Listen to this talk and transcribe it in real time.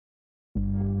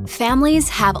Families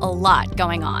have a lot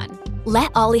going on.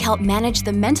 Let Ollie help manage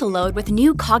the mental load with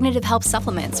new cognitive help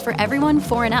supplements for everyone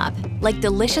 4 and up, like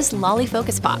delicious Lolly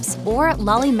Focus Pops or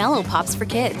Lolly Mellow Pops for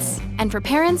kids. And for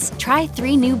parents, try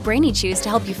 3 new Brainy Chews to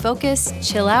help you focus,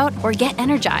 chill out, or get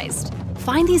energized.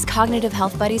 Find these cognitive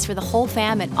health buddies for the whole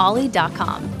fam at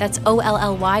ollie.com. That's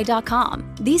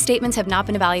OLLY.com. These statements have not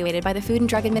been evaluated by the Food and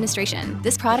Drug Administration.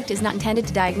 This product is not intended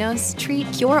to diagnose, treat,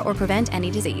 cure, or prevent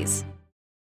any disease.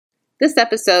 This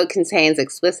episode contains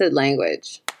explicit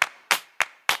language.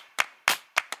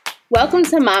 Welcome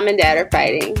to Mom and Dad Are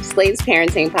Fighting, Slate's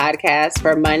parenting podcast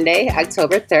for Monday,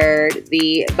 October 3rd,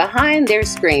 the Behind Their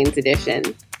Screens edition.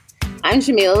 I'm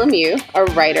Jamila Lemieux, a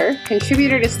writer,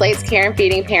 contributor to Slate's Care and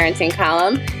Feeding Parenting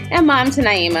column, and mom to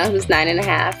Naima, who's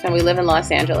 9.5, and we live in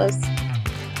Los Angeles.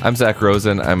 I'm Zach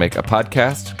Rosen. I make a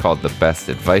podcast called The Best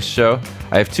Advice Show.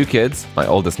 I have 2 kids. My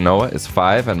oldest Noah is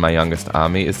 5, and my youngest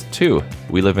Ami is 2.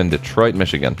 We live in Detroit,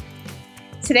 Michigan.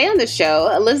 Today on the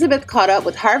show, Elizabeth caught up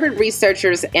with Harvard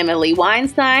researchers Emily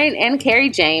Weinstein and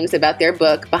Carrie James about their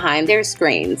book, Behind Their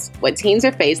Screens, What Teens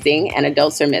Are Facing and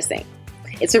Adults Are Missing.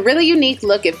 It's a really unique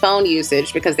look at phone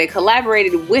usage because they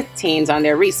collaborated with teens on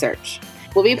their research.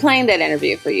 We'll be playing that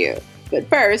interview for you. But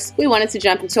first, we wanted to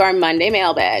jump into our Monday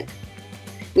mailbag.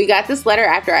 We got this letter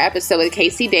after our episode with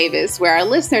Casey Davis, where our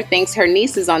listener thinks her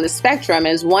niece is on the spectrum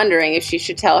and is wondering if she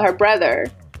should tell her brother.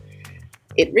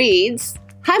 It reads,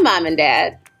 "Hi, Mom and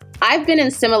Dad. I've been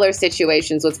in similar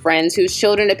situations with friends whose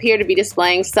children appear to be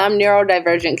displaying some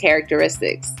neurodivergent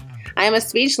characteristics. I am a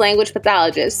speech-language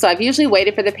pathologist, so I've usually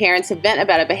waited for the parents to vent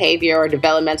about a behavior or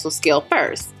developmental skill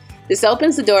first. This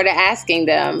opens the door to asking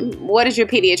them, what has your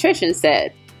pediatrician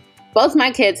said? Both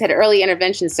my kids had early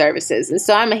intervention services, and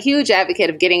so I'm a huge advocate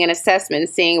of getting an assessment and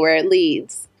seeing where it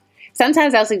leads.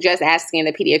 Sometimes I'll suggest asking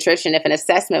the pediatrician if an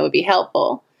assessment would be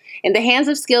helpful. In the hands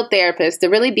of skilled therapists, a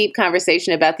really deep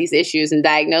conversation about these issues and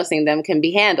diagnosing them can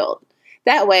be handled.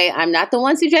 That way, I'm not the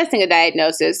one suggesting a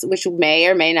diagnosis, which may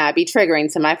or may not be triggering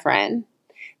to my friend.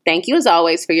 Thank you, as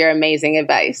always, for your amazing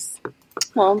advice."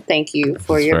 Well, thank you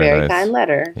for your very kind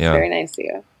letter. Yeah. Very nice of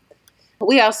you.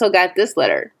 We also got this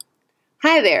letter.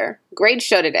 "Hi there. Great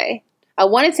show today. I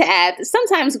wanted to add that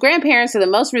sometimes grandparents are the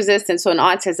most resistant to an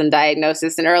autism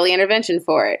diagnosis and early intervention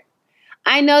for it.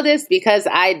 I know this because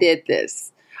I did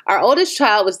this. Our oldest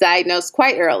child was diagnosed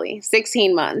quite early,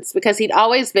 16 months, because he'd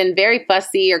always been very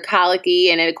fussy or colicky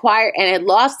and had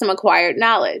lost some acquired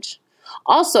knowledge.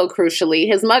 Also, crucially,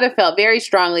 his mother felt very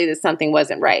strongly that something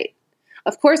wasn't right.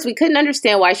 Of course, we couldn't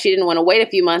understand why she didn't want to wait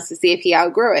a few months to see if he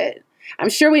outgrew it. I'm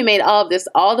sure we made all of this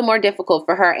all the more difficult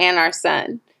for her and our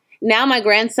son. Now my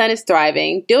grandson is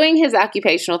thriving, doing his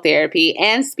occupational therapy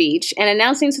and speech, and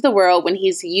announcing to the world when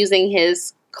he's using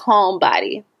his calm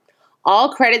body. All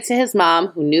credit to his mom,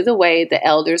 who knew the way the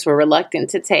elders were reluctant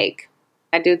to take."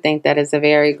 I do think that is a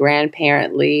very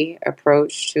grandparently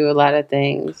approach to a lot of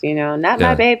things, not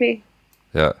my baby.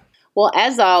 Yeah. Well,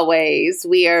 as always,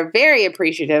 we are very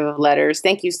appreciative of letters.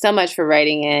 Thank you so much for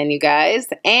writing in, you guys.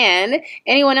 And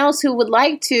anyone else who would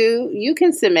like to, you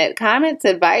can submit comments,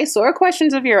 advice, or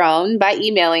questions of your own by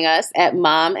emailing us at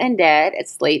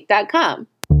momanddad@slate.com.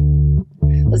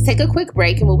 Let's take a quick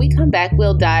break, and when we come back,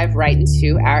 we'll dive right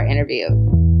into our interview.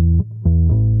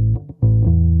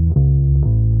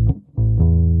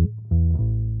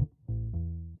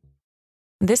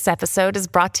 This episode is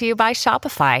brought to you by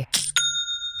Shopify.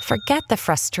 Forget the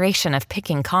frustration of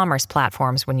picking commerce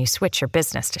platforms when you switch your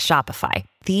business to Shopify,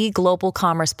 the global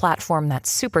commerce platform that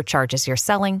supercharges your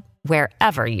selling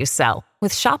wherever you sell.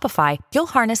 With Shopify, you'll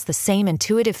harness the same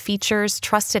intuitive features,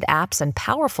 trusted apps, and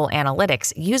powerful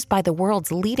analytics used by the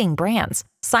world's leading brands.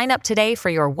 Sign up today for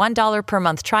your $1 per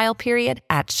month trial period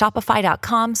at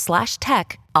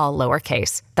shopify.com/tech, all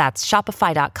lowercase. That's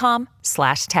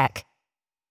shopify.com/tech.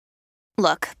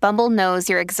 Look, Bumble knows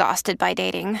you're exhausted by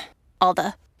dating. All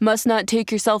the, must not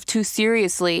take yourself too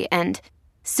seriously, and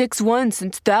 6'1"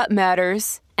 since that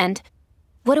matters, and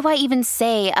what do I even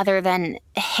say other than,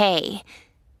 hey?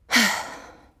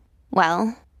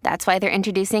 Well, that's why they're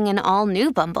introducing an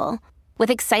all-new Bumble, with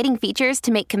exciting features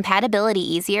to make compatibility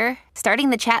easier, starting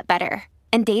the chat better,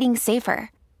 and dating safer.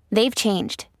 They've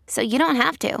changed, so you don't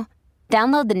have to.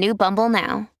 Download the new Bumble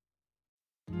now.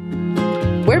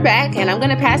 We're back, and I'm going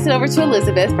to pass it over to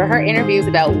Elizabeth for her interviews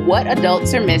about what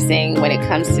adults are missing when it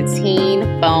comes to teen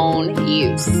phone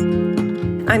use.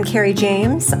 I'm Carrie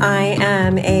James. I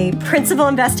am a principal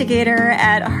investigator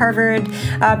at Harvard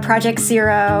Project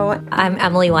Zero. I'm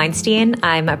Emily Weinstein.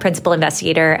 I'm a principal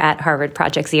investigator at Harvard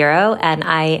Project Zero, and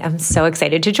I am so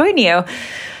excited to join you.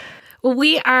 Well,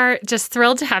 we are just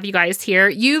thrilled to have you guys here.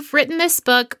 You've written this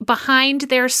book, Behind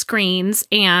Their Screens,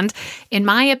 and in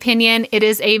my opinion, it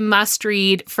is a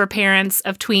must-read for parents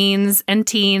of tweens and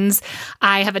teens.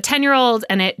 I have a 10-year-old,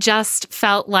 and it just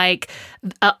felt like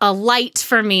a light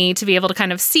for me to be able to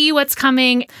kind of see what's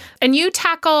coming. And you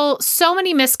tackle so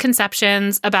many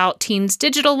misconceptions about teens'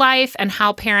 digital life and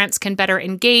how parents can better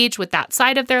engage with that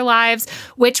side of their lives,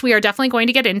 which we are definitely going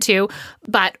to get into.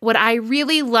 But what I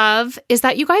really love is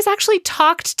that you guys actually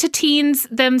talked to teens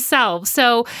themselves.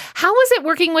 So how was it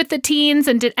working with the teens,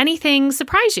 and did anything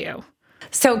surprise you?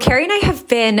 So Carrie and I have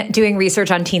been doing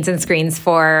research on teens and screens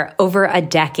for over a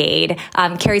decade.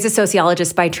 Carrie's a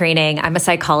sociologist by training. I'm a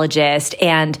psychologist.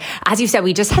 And as you said,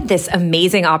 we just had this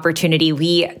amazing opportunity.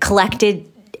 We collected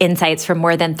insights from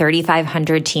more than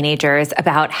 3,500 teenagers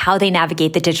about how they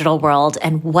navigate the digital world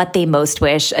and what they most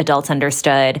wish adults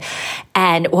understood.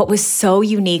 And what was so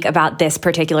unique about this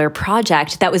particular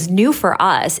project that was new for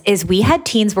us is we had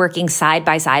teens working side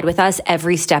by side with us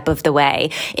every step of the way,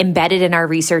 embedded in our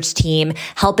research team,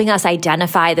 helping us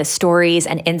identify the stories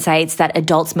and insights that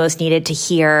adults most needed to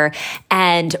hear,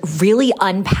 and really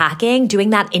unpacking,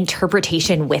 doing that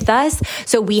interpretation with us.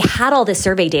 So we had all this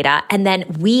survey data, and then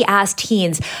we asked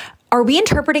teens, are we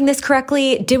interpreting this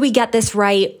correctly? Did we get this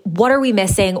right? What are we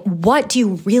missing? What do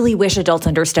you really wish adults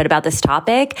understood about this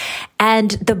topic?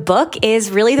 And the book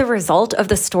is really the result of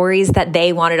the stories that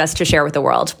they wanted us to share with the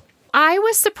world. I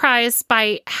was surprised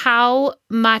by how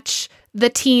much the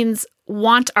teens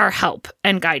want our help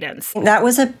and guidance. That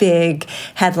was a big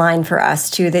headline for us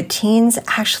too, that teens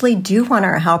actually do want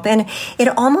our help. And it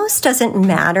almost doesn't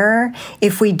matter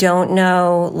if we don't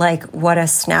know like what a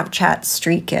Snapchat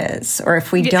streak is, or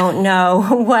if we don't know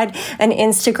what an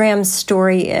Instagram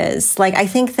story is. Like, I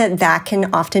think that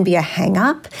can often be a hang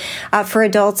up for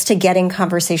adults to getting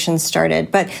conversations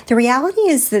started. But the reality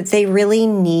is that they really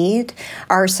need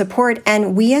our support.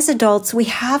 And we as adults, we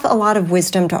have a lot of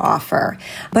wisdom to offer.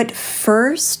 But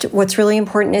first, what's really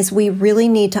important is we really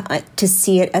need to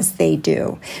see it as they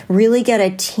do. Really get a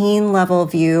teen level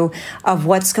view of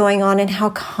what's going on and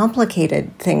how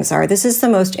complicated things are. This is the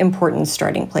most important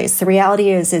starting place. The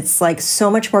reality is it's like so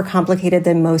much more complicated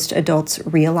than most adults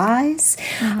realize.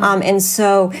 And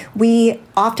so we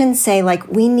often say like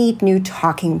we need new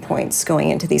talking points going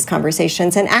into these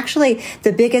conversations. And actually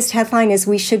the biggest headline is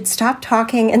we should stop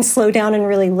talking and slow down and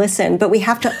really listen. But we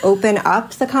have to open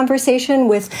up the conversation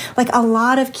with like a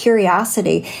lot of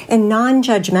curiosity and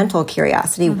non-judgmental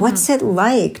curiosity. What's it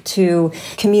like to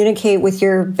communicate with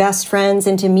your best friends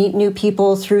and to meet new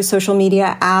people through social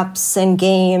media apps and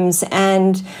games?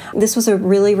 And this was a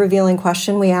really revealing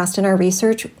question we asked in our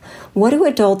research. What do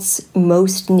adults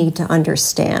most need to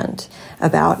understand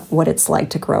about what it's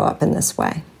like to grow up in this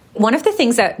way? One of the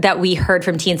things that we heard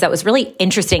from teens that was really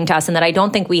interesting to us and that I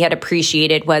don't think we had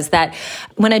appreciated was that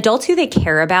when adults who they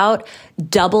care about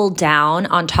double down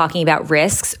on talking about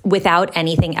risks without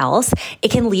anything else,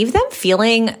 it can leave them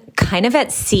feeling kind of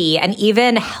at sea and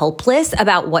even helpless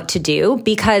about what to do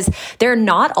because they're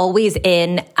not always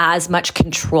in as much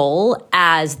control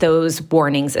as those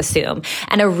warnings assume.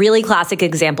 And a really classic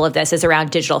example of this is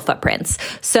around digital footprints.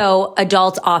 So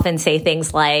adults often say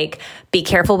things like, be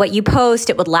careful what you post,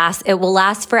 it will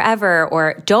last forever,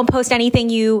 or don't post anything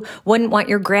you wouldn't want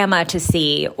your grandma to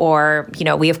see. Or,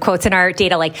 we have quotes in our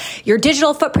data like, your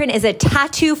digital footprint is a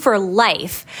tattoo for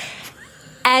life.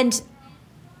 And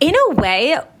in a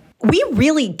way, we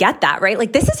really get that, right?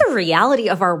 Like this is a reality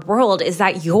of our world is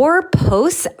that your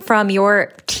posts from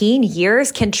your teen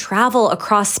years can travel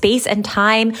across space and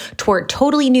time toward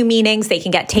totally new meanings. They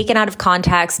can get taken out of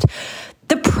context.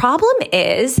 The problem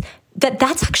is that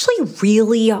that's actually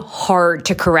really hard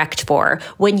to correct for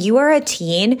when you are a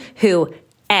teen who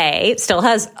A, still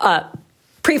has a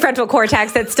prefrontal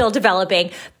cortex that's still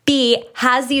developing, B,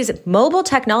 has these mobile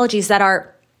technologies that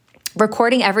are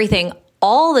recording everything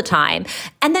all the time.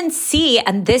 And then C,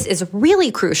 and this is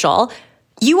really crucial,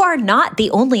 you are not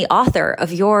the only author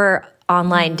of your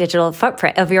online digital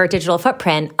footprint,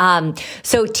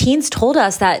 So teens told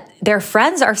us that their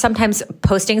friends are sometimes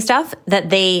posting stuff that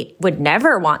they would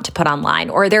never want to put online,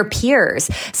 or their peers.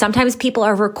 Sometimes people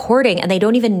are recording and they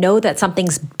don't even know that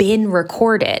something's been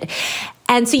recorded.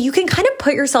 And so you can kind of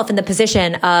put yourself in the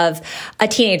position of a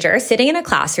teenager sitting in a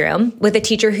classroom with a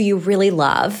teacher who you really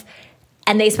love,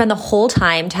 and they spend the whole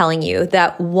time telling you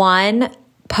that one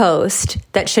post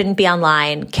that shouldn't be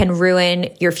online can ruin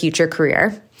your future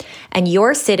career. and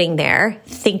you're sitting there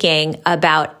thinking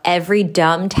about every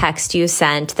dumb text you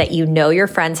sent that you know your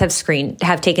friends have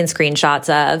taken screenshots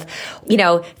of,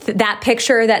 that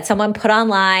picture that someone put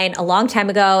online a long time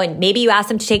ago, and maybe you asked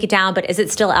them to take it down, but is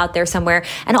it still out there somewhere?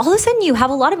 And all of a sudden you have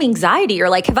a lot of anxiety. You're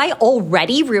like, have I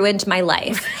already ruined my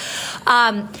life?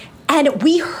 And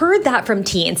we heard that from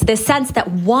teens, this sense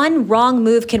that one wrong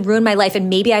move can ruin my life and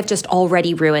maybe I've just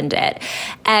already ruined it.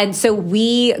 And so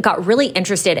we got really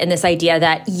interested in this idea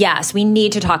that, yes, we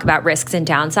need to talk about risks and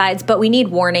downsides, but we need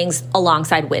warnings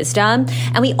alongside wisdom.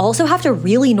 And we also have to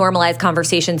really normalize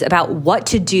conversations about what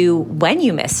to do when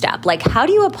you misstep. Like, how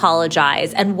do you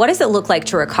apologize? And what does it look like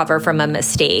to recover from a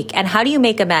mistake? And how do you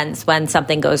make amends when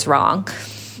something goes wrong?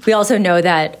 We also know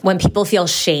that when people feel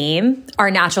shame,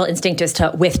 our natural instinct is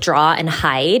to withdraw and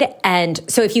hide. And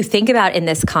so if you think about in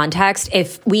this context,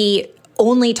 if we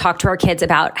only talk to our kids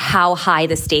about how high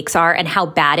the stakes are and how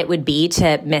bad it would be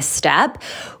to misstep,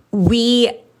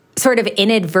 we sort of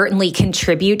inadvertently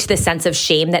contribute to the sense of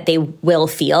shame that they will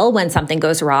feel when something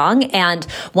goes wrong. And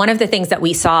one of the things that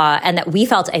we saw and that we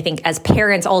felt, I think, as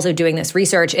parents also doing this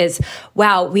research is,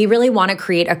 wow, we really want to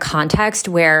create a context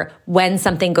where when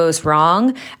something goes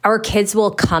wrong, our kids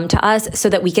will come to us so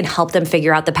that we can help them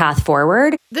figure out the path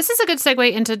forward. This is a good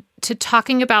segue into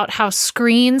talking about how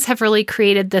screens have really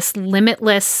created this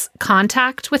limitless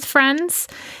contact with friends.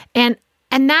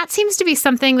 And that seems to be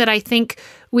something that I think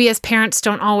we as parents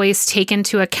don't always take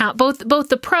into account, both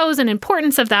the pros and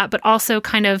importance of that, but also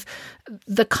kind of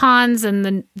the cons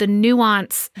and the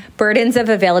nuance. Burdens of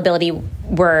availability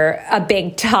was a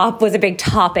big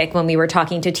topic when we were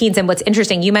talking to teens. And what's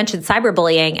interesting, you mentioned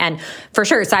cyberbullying, and for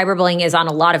sure, cyberbullying is on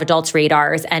a lot of adults'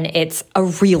 radars, and it's a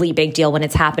really big deal when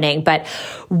it's happening. But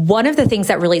one of the things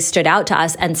that really stood out to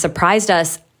us and surprised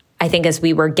us, I think, as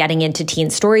we were getting into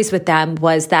teen stories with them,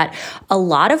 was that a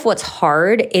lot of what's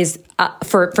hard is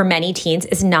for many teens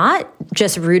is not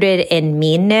just rooted in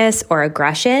meanness or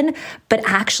aggression, but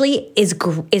actually is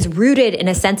rooted in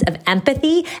a sense of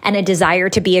empathy and a desire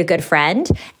to be a good friend.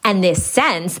 And this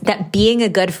sense that being a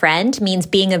good friend means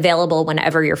being available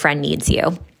whenever your friend needs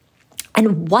you.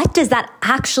 And what does that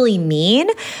actually mean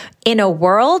in a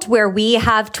world where we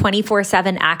have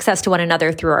 24/7 access to one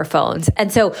another through our phones?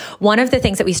 And so one of the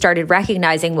things that we started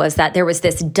recognizing was that there was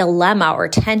this dilemma or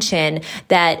tension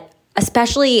that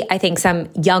especially, I think, some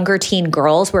younger teen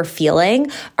girls were feeling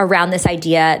around this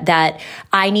idea that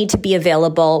I need to be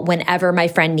available whenever my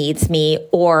friend needs me,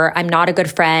 or I'm not a good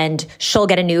friend, she'll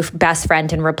get a new best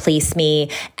friend and replace me.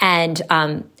 And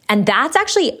that's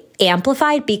actually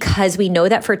amplified because we know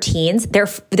that for teens,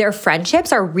 their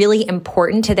friendships are really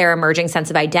important to their emerging sense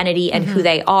of identity and who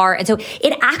they are. And so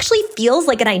it actually feels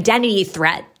like an identity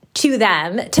threat to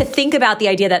them to think about the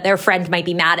idea that their friend might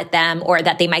be mad at them or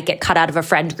that they might get cut out of a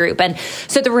friend group. And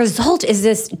so the result is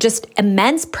this just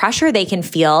immense pressure they can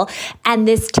feel and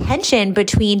this tension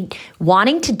between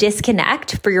wanting to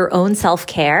disconnect for your own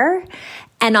self-care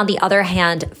and on the other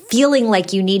hand, feeling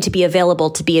like you need to be available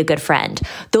to be a good friend.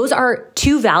 Those are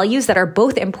two values that are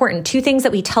both important, two things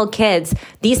that we tell kids.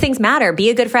 These things matter. Be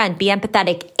a good friend, be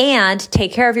empathetic, and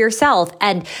take care of yourself.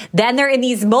 And then they're in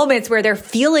these moments where they're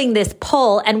feeling this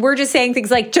pull, and we're just saying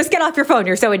things like, just get off your phone,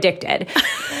 you're so addicted.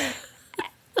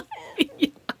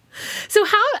 So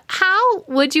how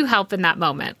would you help in that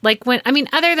moment? Like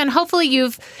other than hopefully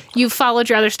you've followed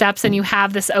your other steps and you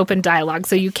have this open dialogue,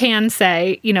 so you can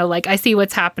say, I see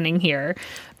what's happening here.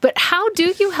 But how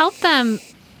do you help them?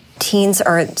 Teens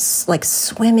are like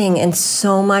swimming in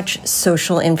so much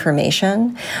social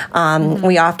information.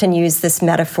 We often use this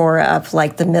metaphor of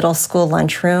like the middle school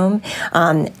lunchroom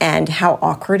and how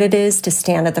awkward it is to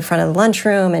stand at the front of the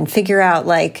lunchroom and figure out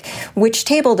like which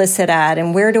table to sit at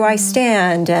and where do I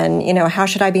stand and, how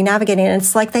should I be navigating? And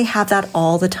it's like they have that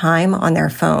all the time on their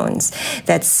phones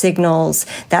that signals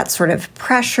that sort of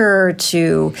pressure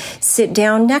to sit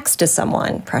down next to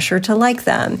someone, pressure to like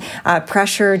them,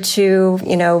 pressure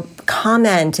to,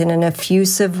 comment in an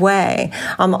effusive way.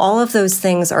 All of those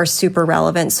things are super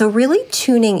relevant. So really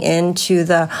tuning into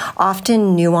the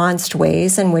often nuanced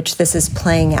ways in which this is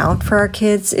playing out for our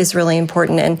kids is really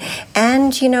important.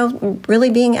 And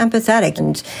really being empathetic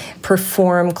and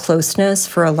perform closeness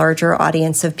for a larger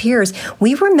audience of peers.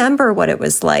 We remember what it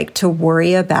was like to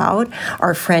worry about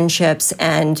our friendships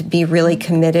and be really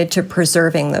committed to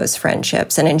preserving those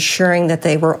friendships and ensuring that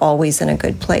they were always in a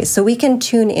good place. So we can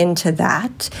tune into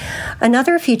that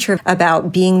another feature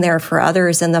about being there for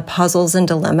others and the puzzles and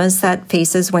dilemmas that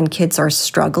faces when kids are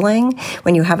struggling,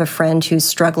 when you have a friend who's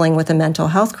struggling with a mental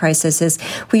health crisis, is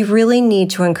we really need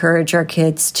to encourage our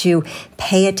kids to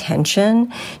pay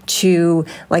attention to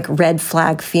like red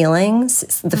flag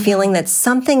feelings, the feeling that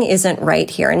something isn't right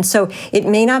here. And so it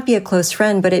may not be a close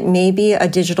friend, but it may be a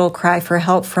digital cry for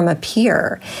help from a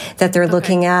peer that they're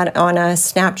looking at on a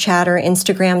Snapchat or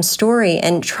Instagram story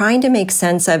and trying to make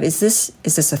sense of, is this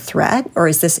a threat, or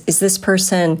is this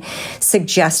person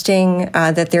suggesting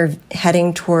that they're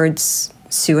heading towards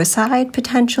suicide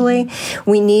potentially?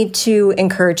 We need to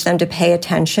encourage them to pay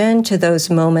attention to those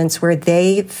moments where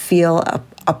they feel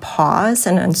a pause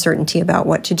and uncertainty about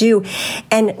what to do,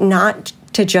 and not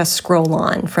to just scroll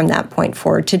on from that point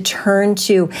forward, to turn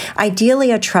to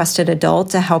ideally a trusted adult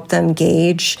to help them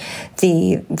gauge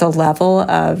the level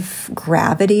of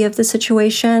gravity of the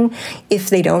situation. If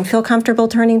they don't feel comfortable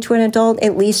turning to an adult,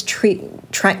 at least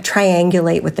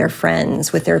triangulate with their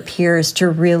friends, with their peers, to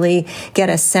really get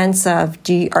a sense of,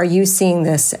 are you seeing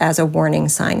this as a warning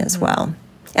sign as well?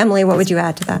 Emily, what would you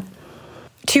add to that?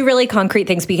 Two really concrete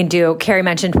things we can do. Carrie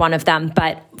mentioned one of them,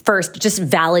 but first, just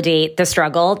validate the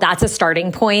struggle. That's a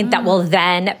starting point that will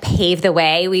then pave the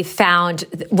way. We've found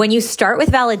when you start with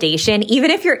validation, even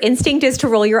if your instinct is to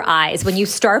roll your eyes, when you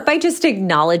start by just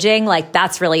acknowledging like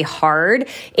that's really hard,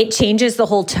 it changes the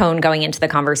whole tone going into the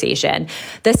conversation.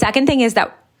 The second thing is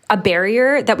that a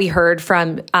barrier that we heard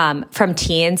from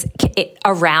teens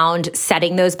around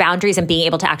setting those boundaries and being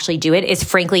able to actually do it is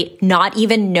frankly not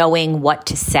even knowing what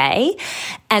to say.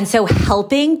 And so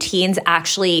helping teens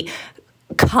actually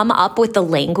come up with the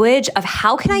language of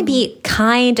how can I be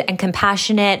kind and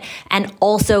compassionate and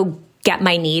also get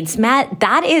my needs met,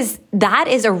 that is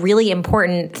a really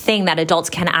important thing that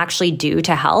adults can actually do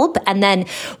to help. And then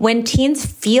when teens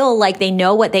feel like they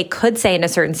know what they could say in a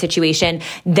certain situation,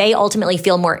 they ultimately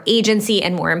feel more agency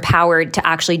and more empowered to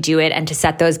actually do it and to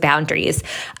set those boundaries.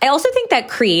 I also think that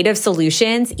creative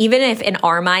solutions, even if in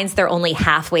our minds they're only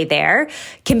halfway there,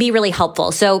 can be really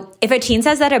helpful. So if a teen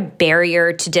says that a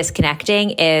barrier to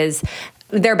disconnecting is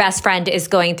their best friend is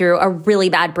going through a really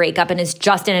bad breakup and is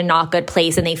just in a not good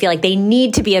place and they feel like they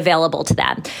need to be available to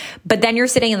them. But then you're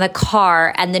sitting in the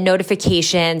car and the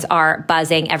notifications are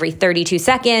buzzing every 32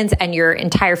 seconds and your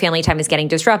entire family time is getting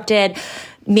disrupted.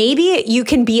 Maybe you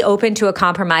can be open to a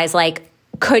compromise like,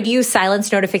 could you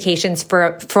silence notifications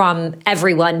from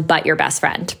everyone but your best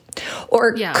friend?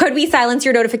 Or could we silence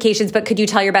your notifications, but could you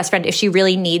tell your best friend if she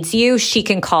really needs you, she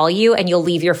can call you and you'll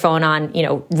leave your phone on,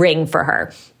 ring for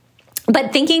her.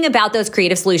 But thinking about those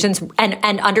creative solutions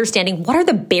and understanding what are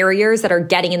the barriers that are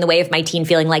getting in the way of my teen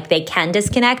feeling like they can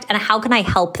disconnect, and how can I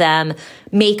help them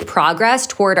make progress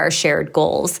toward our shared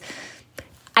goals?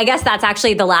 I guess that's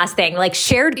actually the last thing. Like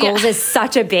shared goals is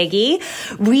such a biggie.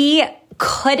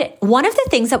 One of the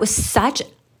things that was such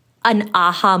an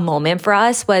aha moment for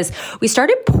us was we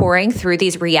started pouring through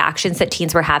these reactions that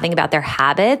teens were having about their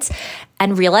habits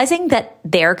and realizing that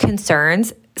their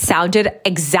concerns sounded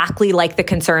exactly like the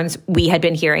concerns we had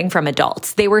been hearing from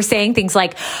adults. They were saying things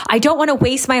like, I don't want to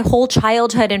waste my whole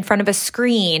childhood in front of a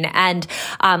screen. And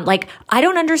I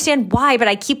don't understand why, but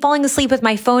I keep falling asleep with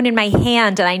my phone in my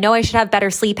hand and I know I should have better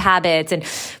sleep habits. And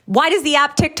why does the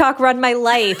app TikTok run my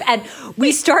life? And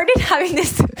we started having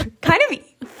this kind of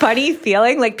funny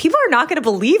feeling like people are not going to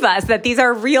believe us that these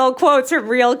are real quotes from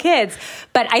real kids.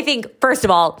 But I think, first of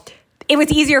all, it was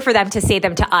easier for them to say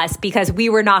them to us because we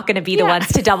were not going to be the ones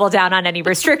to double down on any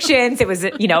restrictions. It was,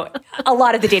 a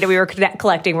lot of the data we were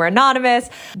collecting were anonymous.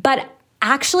 But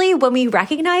actually, when we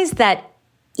recognize that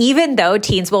even though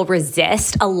teens will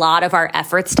resist a lot of our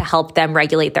efforts to help them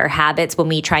regulate their habits when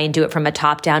we try and do it from a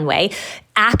top-down way,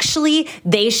 actually,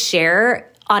 they share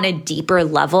on a deeper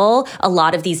level a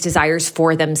lot of these desires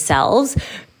for themselves.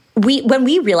 When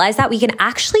we realize that, we can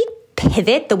actually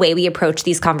pivot the way we approach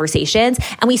these conversations.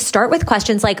 And we start with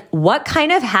questions like, what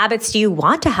kind of habits do you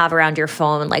want to have around your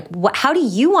phone? Like, how do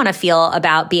you want to feel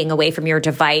about being away from your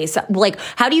device? Like,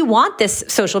 how do you want this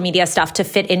social media stuff to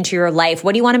fit into your life?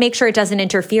 What do you want to make sure it doesn't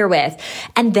interfere with?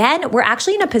 And then we're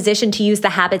actually in a position to use the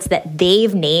habits that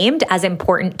they've named as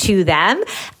important to them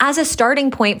as a starting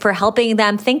point for helping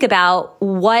them think about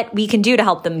what we can do to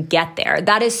help them get there.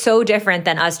 That is so different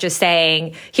than us just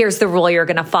saying, here's the rule you're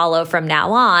going to follow from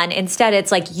now on. Instead,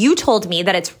 it's like, you told me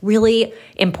that it's really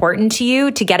important to you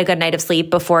to get a good night of sleep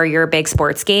before your big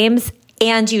sports games.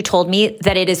 And you told me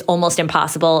that it is almost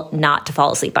impossible not to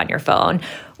fall asleep on your phone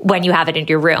when you have it in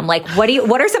your room. Like, what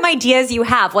are some ideas you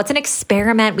have? What's an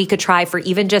experiment we could try for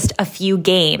even just a few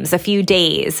games, a few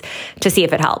days to see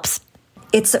if it helps?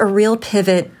 it's a real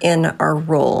pivot in our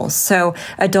role. So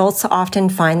adults often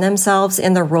find themselves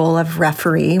in the role of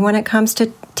referee when it comes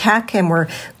to tech, and we're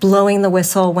blowing the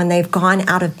whistle when they've gone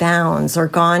out of bounds or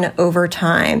gone over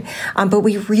time. But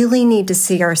we really need to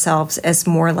see ourselves as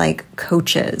more like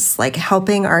coaches, like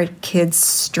helping our kids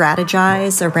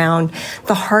strategize around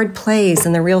the hard plays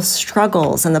and the real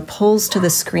struggles and the pulls to the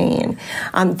screen.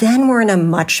 Then we're in a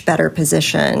much better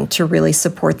position to really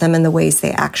support them in the ways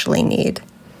they actually need.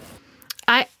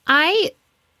 I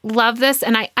love this.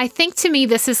 And I think to me,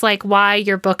 this is like why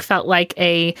your book felt like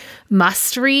a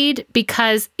must read,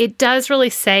 because it does really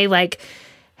say like,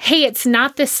 hey, it's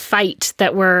not this fight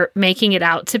that we're making it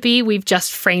out to be. We've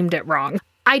just framed it wrong.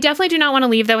 I definitely do not want to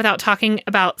leave though without talking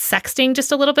about sexting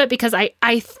just a little bit, because I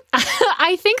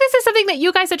think this is something that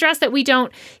you guys address that we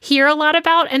don't hear a lot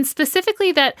about. And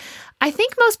specifically that I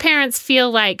think most parents feel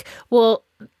like, well,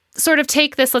 sort of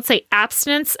take this, let's say,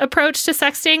 abstinence approach to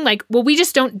sexting. Like, well, we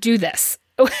just don't do this.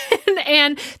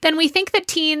 And then we think that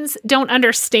teens don't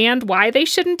understand why they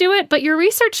shouldn't do it. But your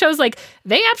research shows like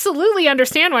they absolutely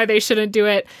understand why they shouldn't do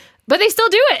it, but they still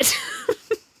do it.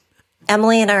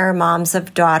 Emily and I are moms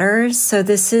of daughters, so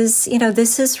this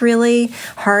is really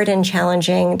hard and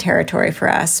challenging territory for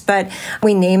us. But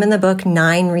we name in the book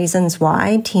 9 reasons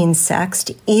why teens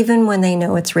sext, even when they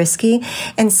know it's risky.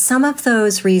 And some of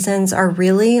those reasons are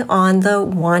really on the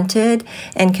wanted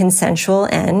and consensual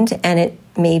end, and it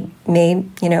may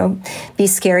be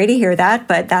scary to hear that,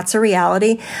 but that's a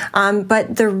reality.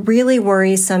 But the really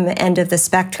worrisome end of the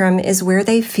spectrum is where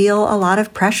they feel a lot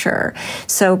of pressure.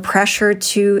 So pressure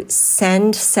to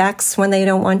send sex when they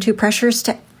don't want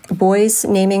to, boys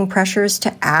naming pressures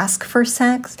to ask for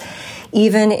sex,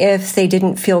 even if they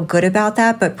didn't feel good about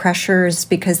that, but pressures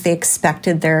because they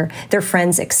expected their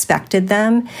friends expected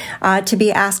them to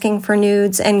be asking for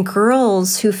nudes, and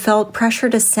girls who felt pressure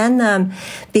to send them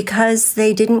because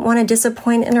they didn't want to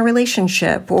disappoint in a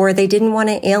relationship, or they didn't want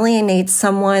to alienate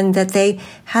someone that they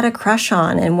had a crush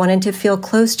on and wanted to feel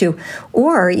close to,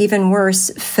 or even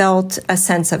worse, felt a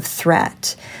sense of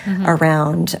threat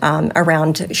around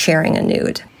sharing a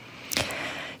nude.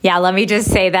 Yeah, let me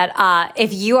just say that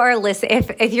if your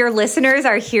listeners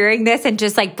are hearing this and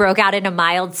just like broke out in a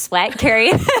mild sweat,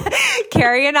 Carrie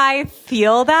and I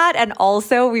feel that. And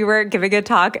also, we were giving a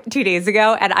talk 2 days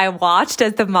ago, and I watched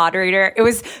as the moderator. It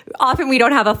was often we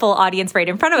don't have a full audience right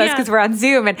in front of us because we're on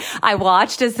Zoom, and I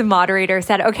watched as the moderator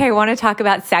said, "Okay, I want to talk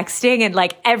about sexting," and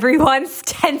like everyone's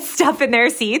tensed up in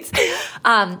their seats.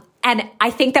 And I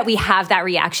think that we have that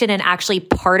reaction, and actually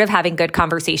part of having good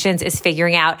conversations is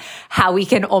figuring out how we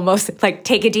can almost like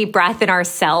take a deep breath in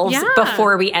ourselves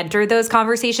before we enter those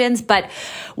conversations. But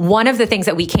one of the things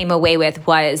that we came away with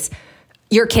was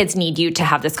your kids need you to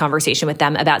have this conversation with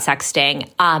them about sexting.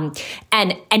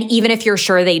 And even if you're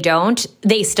sure they don't,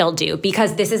 they still do,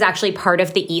 because this is actually part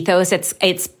of the ethos.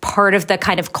 It's part of the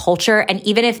kind of culture. And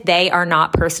even if they are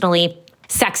not personally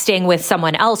sexting with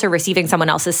someone else or receiving someone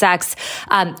else's sex.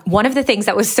 One of the things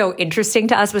that was so interesting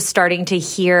to us was starting to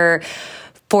hear,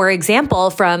 for example,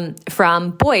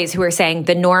 from boys who are saying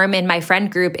the norm in my friend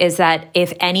group is that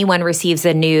if anyone receives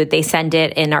a nude, they send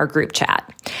it in our group chat.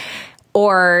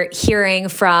 Or hearing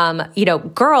from,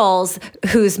 girls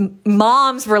whose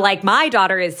moms were like, my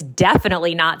daughter is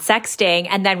definitely not sexting.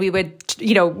 And then we would,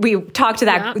 we talk to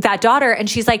that daughter, and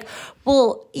she's like,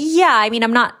 well, yeah, I mean,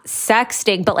 I'm not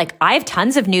sexting, but like I have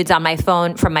tons of nudes on my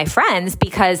phone from my friends,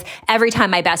 because every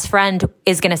time my best friend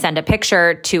is going to send a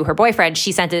picture to her boyfriend,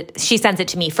 she sends it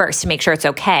to me first to make sure it's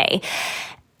okay.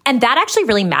 And that actually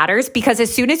really matters, because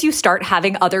as soon as you start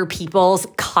having other people's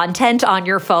content on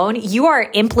your phone, you are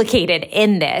implicated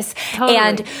in this. Totally.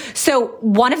 And so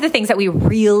one of the things that we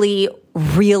really,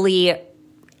 really,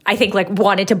 I think, like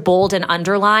wanted to bold and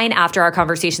underline after our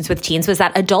conversations with teens was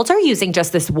that adults are using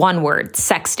just this one word,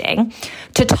 sexting,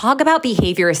 to talk about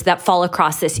behaviors that fall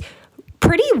across this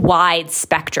pretty wide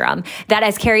spectrum that,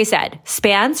 as Carrie said,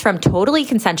 spans from totally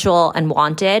consensual and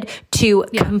wanted to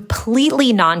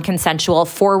completely non-consensual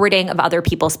forwarding of other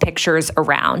people's pictures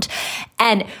around.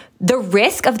 And the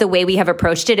risk of the way we have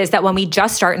approached it is that when we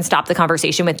just start and stop the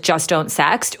conversation with just don't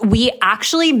sext, we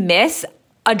actually miss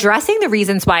addressing the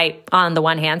reasons why, on the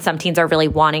one hand, some teens are really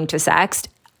wanting to sext,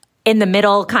 in the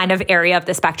middle kind of area of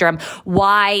the spectrum,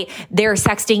 why they're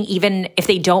sexting even if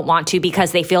they don't want to,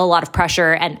 because they feel a lot of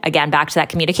pressure. And again, back to that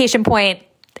communication point,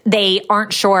 they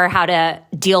aren't sure how to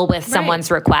deal with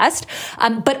someone's request.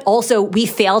 But also we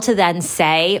fail to then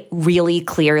say really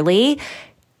clearly,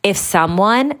 if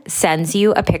someone sends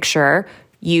you a picture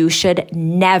you should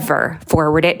never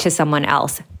forward it to someone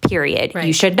else, period. Right.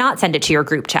 You should not send it to your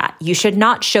group chat. You should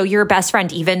not show your best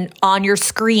friend even on your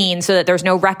screen so that there's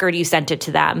no record you sent it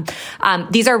to them.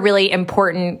 These are really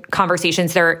important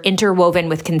conversations. They're interwoven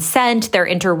with consent. They're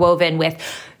interwoven with,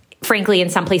 frankly, in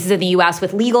some places in the US,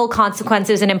 with legal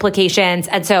consequences and implications.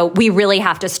 And so we really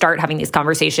have to start having these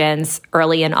conversations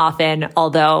early and often,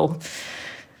 although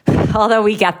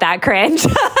we get that cringe.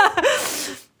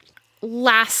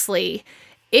 Lastly,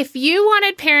 if you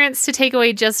wanted parents to take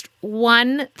away just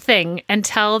one thing and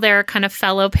tell their kind of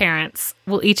fellow parents,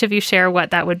 will each of you share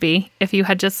what that would be? If you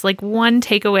had just like one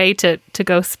takeaway to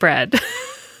go spread.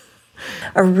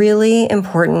 A really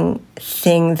important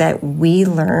thing that we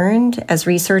learned as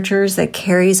researchers that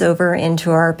carries over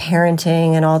into our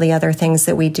parenting and all the other things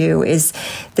that we do is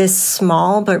this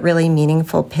small but really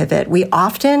meaningful pivot. We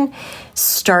often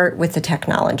start with the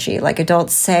technology. Like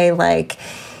adults say, like,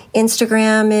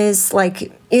 Instagram is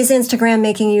Instagram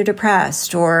making you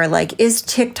depressed? Or like, is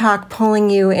TikTok pulling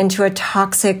you into a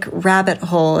toxic rabbit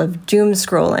hole of doom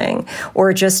scrolling?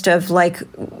 Or just of like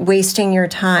wasting your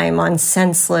time on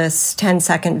senseless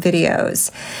 10-second videos?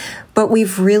 But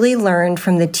we've really learned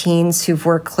from the teens who've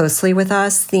worked closely with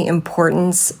us the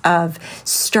importance of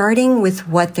starting with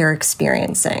what they're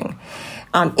experiencing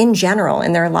in general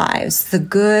in their lives, the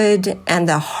good and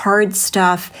the hard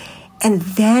stuff, and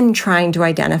then trying to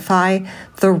identify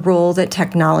the role that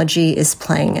technology is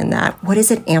playing in that. What is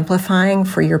it amplifying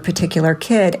for your particular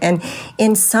kid? And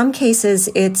in some cases,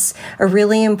 it's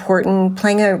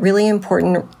playing a really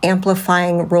important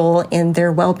amplifying role in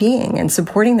their well-being and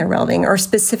supporting their well-being, or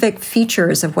specific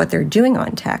features of what they're doing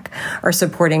on tech are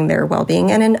supporting their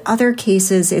well-being. And in other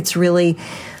cases, it's really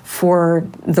for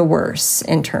the worse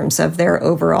in terms of their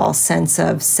overall sense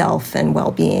of self and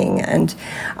well-being. And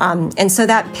so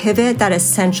that pivot, that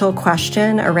essential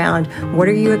question around what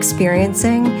are you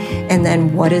experiencing and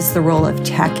then what is the role of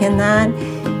tech in that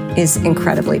is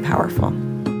incredibly powerful.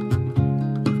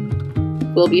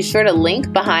 We'll be sure to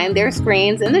link behind their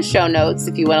screens in the show notes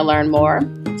if you want to learn more.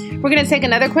 We're going to take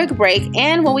another quick break,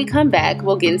 and when we come back,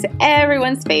 we'll get into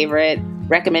everyone's favorite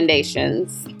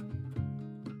recommendations.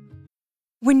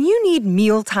 When you need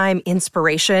mealtime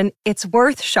inspiration, it's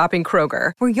worth shopping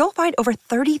Kroger, where you'll find over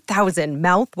 30,000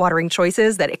 mouth-watering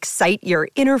choices that excite your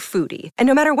inner foodie. And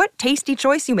no matter what tasty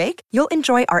choice you make, you'll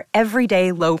enjoy our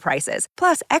everyday low prices,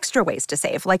 plus extra ways to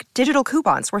save, like digital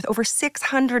coupons worth over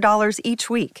 $600 each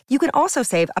week. You can also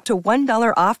save up to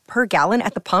 $1 off per gallon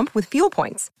at the pump with fuel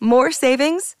points. More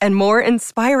savings and more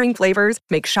inspiring flavors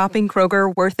make shopping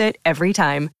Kroger worth it every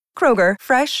time. Kroger,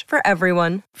 fresh for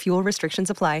everyone. Fuel restrictions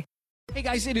apply. Hey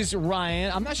guys, it is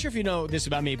Ryan. I'm not sure if you know this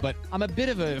about me, but I'm a bit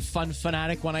of a fun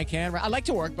fanatic when I can. I like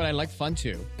to work, but I like fun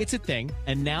too. It's a thing.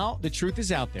 And now the truth is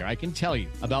out there. I can tell you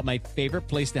about my favorite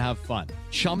place to have fun.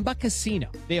 Chumba Casino.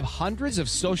 They have hundreds of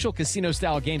social casino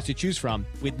style games to choose from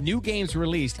with new games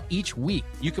released each week.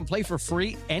 You can play for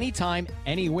free anytime,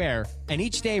 anywhere. And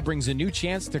each day brings a new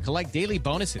chance to collect daily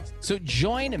bonuses. So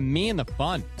join me in the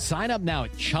fun. Sign up now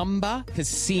at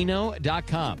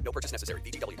ChumbaCasino.com. No purchase necessary.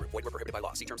 VGW. Void where prohibited by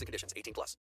law. See terms and conditions.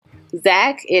 18+.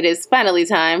 Zach, it is finally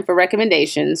time for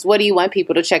recommendations. What do you want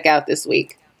people to check out this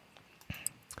week?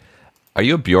 Are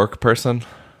you a Bjork person?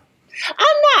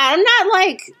 I'm not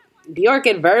like Bjork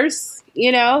adverse,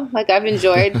 like I've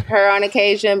enjoyed her on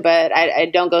occasion, but I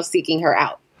don't go seeking her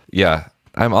out. Yeah.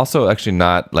 I'm also actually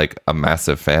not like a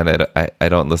massive fan. I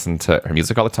don't listen to her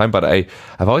music all the time, but I've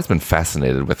always been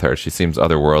fascinated with her. She seems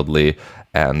otherworldly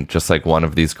and just like one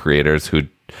of these creators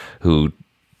who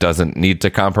doesn't need to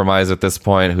compromise at this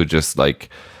point, who just like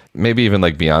maybe even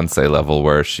like Beyonce level,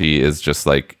 where she is just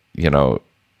like, you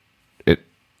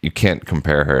can't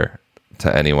compare her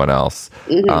to anyone else.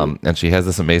 Mm-hmm. And she has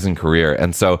this amazing career.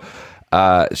 And so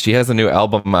she has a new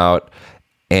album out,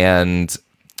 and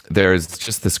there's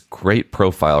just this great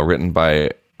profile written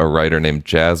by a writer named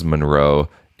Jazz Monroe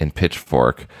in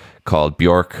Pitchfork called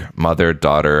Bjork, Mother,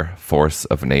 Daughter, Force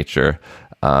of Nature,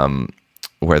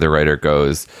 where the writer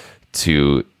goes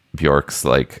to Bjork's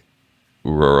like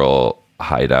rural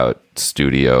hideout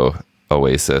studio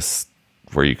oasis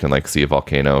where you can like see a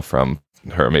volcano from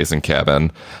her amazing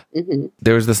cabin. Mm-hmm.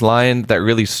 There was this line that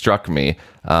really struck me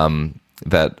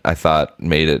that I thought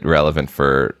made it relevant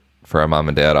for a mom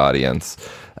and dad audience.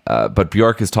 But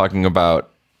Bjork is talking about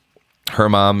her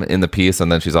mom in the piece,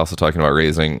 and then she's also talking about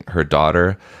raising her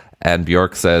daughter. And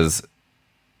Bjork says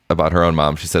about her own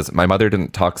mom, she says, "My mother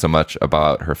didn't talk so much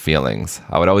about her feelings.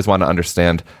 I would always want to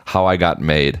understand how I got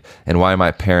made and why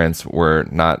my parents were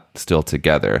not still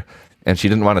together. And she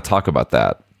didn't want to talk about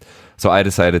that. So I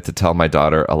decided to tell my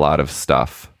daughter a lot of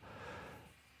stuff."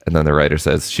 And then the writer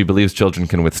says, she believes children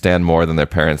can withstand more than their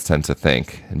parents tend to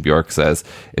think. And Bjork says,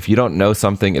 if you don't know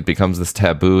something, it becomes this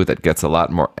taboo that gets a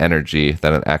lot more energy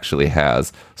than it actually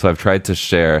has. So I've tried to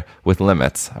share with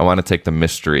limits. I want to take the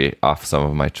mystery off some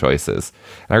of my choices.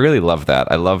 And I really love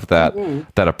that. I love that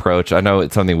that approach. I know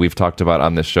it's something we've talked about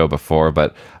on this show before,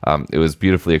 but it was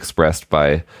beautifully expressed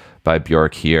by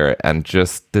Bjork here. And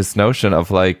just this notion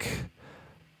of like,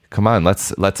 come on,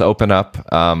 let's open up,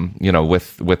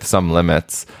 with some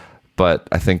limits. But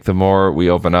I think the more we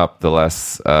open up, the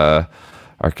less our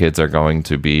kids are going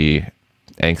to be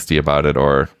angsty about it,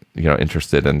 or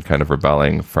interested in kind of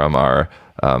rebelling from our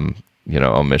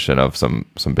omission of some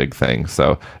big things.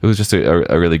 So it was just a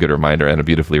really good reminder and a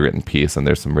beautifully written piece. And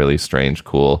there's some really strange,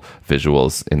 cool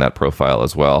visuals in that profile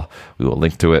as well. We will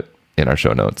link to it in our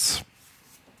show notes.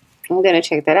 I'm going to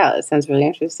check that out. It sounds really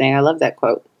interesting. I love that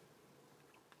quote.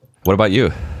 What about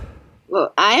you?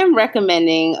 Well, I am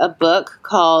recommending a book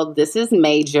called This Is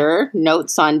Major,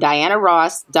 Notes on Diana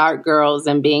Ross, Dark Girls,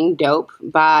 and Being Dope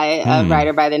by a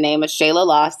writer by the name of Shayla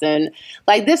Lawson.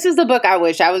 Like, this is the book I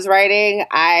wish I was writing.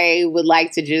 I would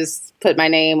like to just put my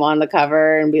name on the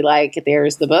cover and be like,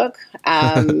 there's the book.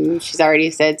 She's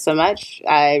already said so much.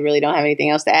 I really don't have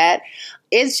anything else to add.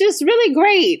 It's just really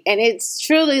great. And it's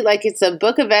truly like, it's a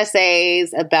book of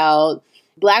essays about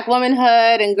Black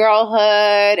womanhood and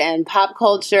girlhood and pop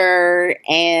culture.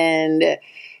 And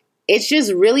it's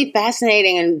just really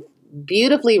fascinating and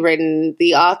beautifully written.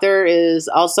 The author is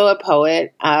also a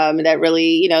poet that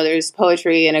really, there's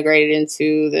poetry integrated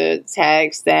into the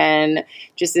text and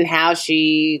just in how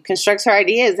she constructs her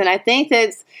ideas. And I think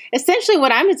that's essentially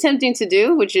what I'm attempting to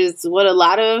do, which is what a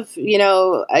lot of,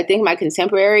 I think my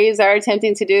contemporaries are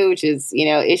attempting to do, which is,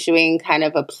 issuing kind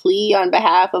of a plea on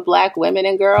behalf of Black women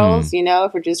and girls,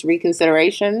 for just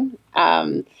reconsideration.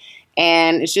 And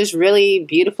it's just really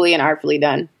beautifully and artfully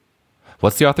done.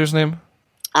 What's the author's name?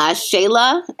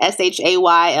 Shayla,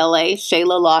 Shayla,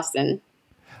 Shayla Lawson.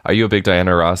 Are you a big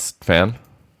Diana Ross fan?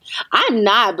 I'm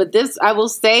not, but I will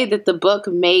say that the book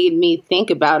made me think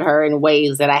about her in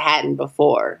ways that I hadn't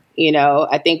before.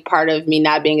 I think part of me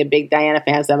not being a big Diana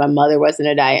fan is that my mother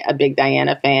wasn't a big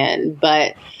Diana fan,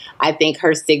 but I think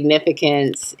her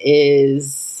significance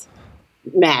is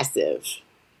massive.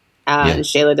 And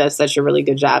Shayla does such a really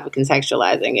good job of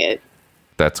contextualizing it.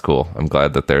 That's cool. I'm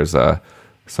glad that there's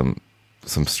some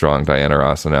strong Diana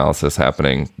Ross analysis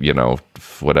happening,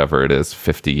 whatever it is,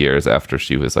 50 years after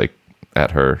she was like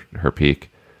at her peak.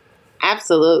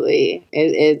 Absolutely.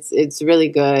 It's really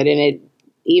good. And it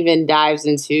even dives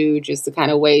into just the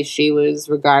kind of way she was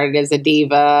regarded as a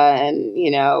diva and,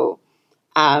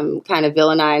 kind of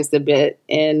villainized a bit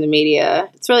in the media.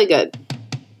 It's really good.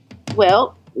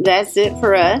 Well, that's it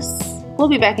for us. We'll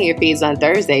be back in your feeds on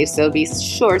Thursday, so be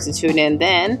sure to tune in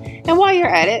then. And while you're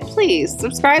at it, please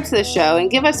subscribe to the show and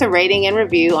give us a rating and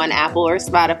review on Apple or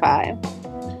Spotify.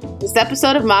 This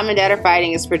episode of Mom and Dad Are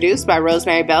Fighting is produced by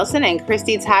Rosemary Belson and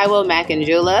Christy Taiwo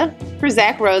Macanjula. For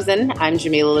Zach Rosen, I'm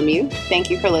Jamila Lemieux.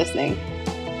 Thank you for listening.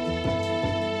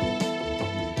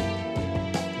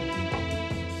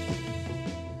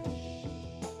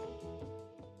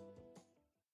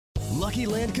 Lucky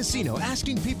Land Casino,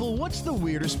 asking people, what's the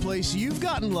weirdest place you've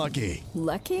gotten lucky?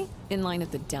 Lucky? In line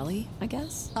at the deli, I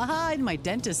guess? Aha, in my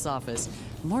dentist's office.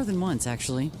 More than once,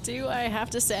 actually. Do I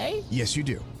have to say? Yes, you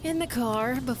do. In the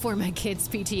car before my kids'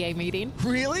 PTA meeting.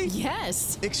 Really?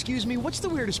 Yes. Excuse me, what's the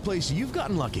weirdest place you've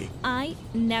gotten lucky? I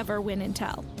never win and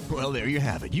tell. Well, there you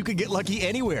have it. You can get lucky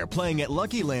anywhere, playing at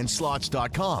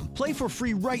LuckyLandSlots.com. Play for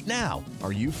free right now.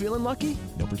 Are you feeling lucky?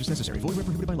 No purchase necessary. Void where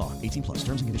prohibited by law. 18+.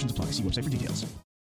 Terms and conditions apply. See website for details.